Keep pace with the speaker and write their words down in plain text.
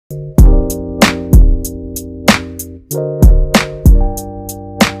Hello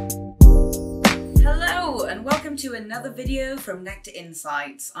and welcome to another video from Nectar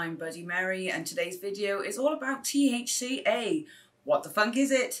Insights. I'm Buddy Mary and today's video is all about THCA. What the funk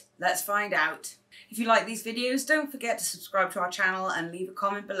is it? Let's find out. If you like these videos, don't forget to subscribe to our channel and leave a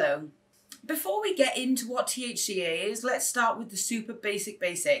comment below. Before we get into what THCA is, let's start with the super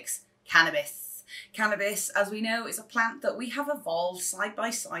basics. Cannabis. Cannabis, as we know, is a plant that we have evolved side by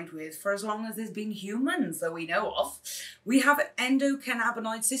side with for as long as there's been humans that we know of. We have an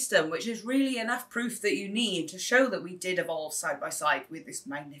endocannabinoid system, which is really enough proof that you need to show that we did evolve side by side with this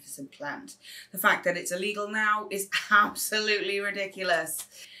magnificent plant. The fact that it's illegal now is absolutely ridiculous.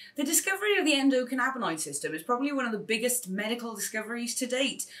 The discovery of the endocannabinoid system is probably one of the biggest medical discoveries to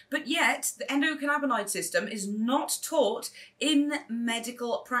date, but yet the endocannabinoid system is not taught in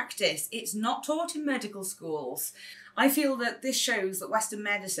medical practice. It's not taught in medical schools. I feel that this shows that Western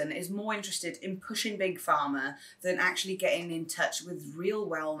medicine is more interested in pushing big pharma than actually getting in touch with real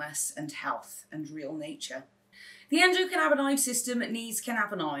wellness and health and real nature. The endocannabinoid system needs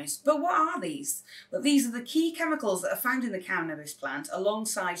cannabinoids, but what are these? Well, these are the key chemicals that are found in the cannabis plant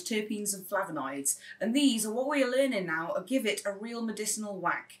alongside terpenes and flavonoids, and these are what we are learning now give it a real medicinal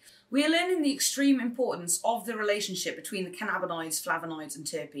whack. We are learning the extreme importance of the relationship between the cannabinoids, flavonoids and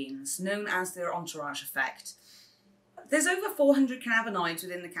terpenes, known as their entourage effect. There's over 400 cannabinoids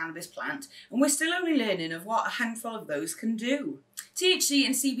within the cannabis plant, and we're still only learning of what a handful of those can do. Thc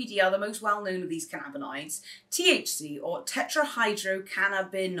and Cbd are the most well known of these cannabinoids. THC, or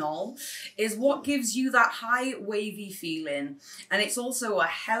Tetrahydrocannabinolic, is what gives you that high wavy feeling, and it's also a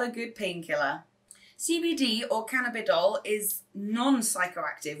hella good painkiller. CBD, or cannabidiol, is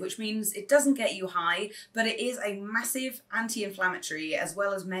non-psychoactive, which means it doesn't get you high, but it is a massive anti-inflammatory as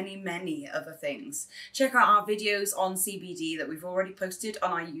well as many other things. Check out our videos on CBD that we've already posted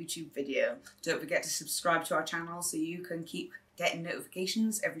on our YouTube video. Don't forget to subscribe to our channel so you can keep getting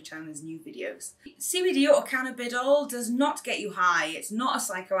notifications every time there's new videos. CBD or cannabidiol does not get you high. It's not a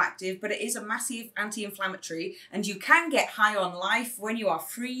psychoactive, but it is a massive anti-inflammatory, and you can get high on life when you are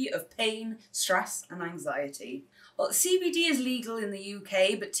free of pain, stress and anxiety. Well, CBD is legal in the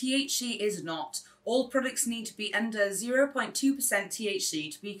UK, but THC is not. All products need to be under 0.2% THC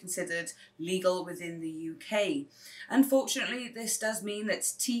to be considered legal within the UK. Unfortunately, this does mean that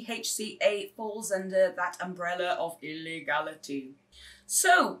THCA falls under that umbrella of illegality.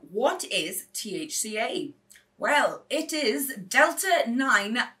 So, what is THCA? Well, it is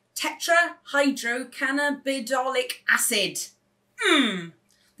delta-9 tetrahydrocannabinolic acid.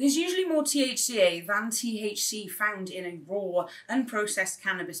 There's usually more THCA than THC found in a raw, unprocessed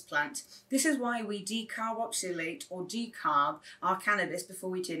cannabis plant. This is why we decarboxylate or decarb our cannabis before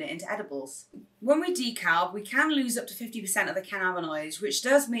we turn it into edibles. When we decarb, we can lose up to 50% of the cannabinoids, which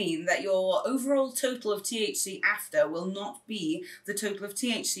does mean that your overall total of THC after will not be the total of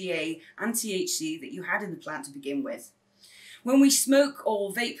THCA and THC that you had in the plant to begin with. When we smoke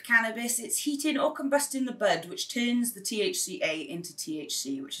or vape cannabis, it's heating or combusting the bud, which turns the THCA into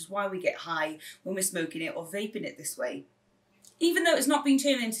THC, which is why we get high when we're smoking it or vaping it this way. Even though it's not being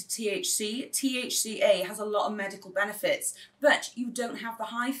turned into THC, THCA has a lot of medical benefits, but you don't have the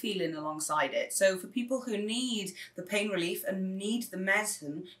high feeling alongside it. So for people who need the pain relief and need the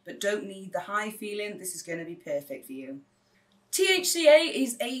medicine, but don't need the high feeling, this is going to be perfect for you. THCA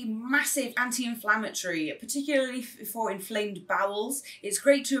is a massive anti-inflammatory, particularly for inflamed bowels. It's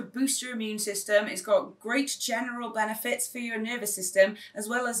great to boost your immune system. It's got great general benefits for your nervous system, as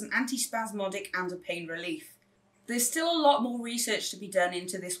well as an antispasmodic and a pain relief. There's still a lot more research to be done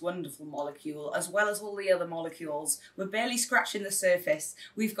into this wonderful molecule, as well as all the other molecules. We're barely scratching the surface.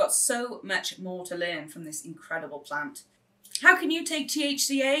 We've got so much more to learn from this incredible plant. How can you take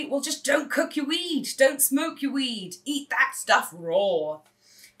THCA? Well, just don't cook your weed. Don't smoke your weed. Eat that stuff raw.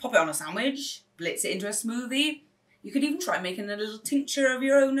 Pop it on a sandwich. Blitz it into a smoothie. You could even try making a little tincture of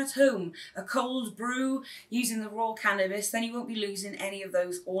your own at home. A cold brew using the raw cannabis. Then you won't be losing any of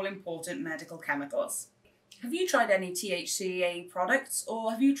those all-important medical chemicals. Have you tried any THCA products, or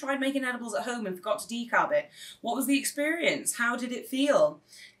have you tried making edibles at home and forgot to decarb it? What was the experience? How did it feel?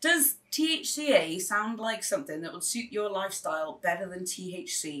 Does THCA sound like something that would suit your lifestyle better than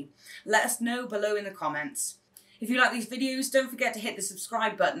THC? Let us know below in the comments. If you like these videos, don't forget to hit the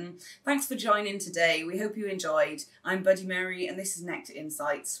subscribe button. Thanks for joining today. We hope you enjoyed. I'm Buddy Mary and this is Nectar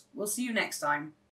Insights. We'll see you next time.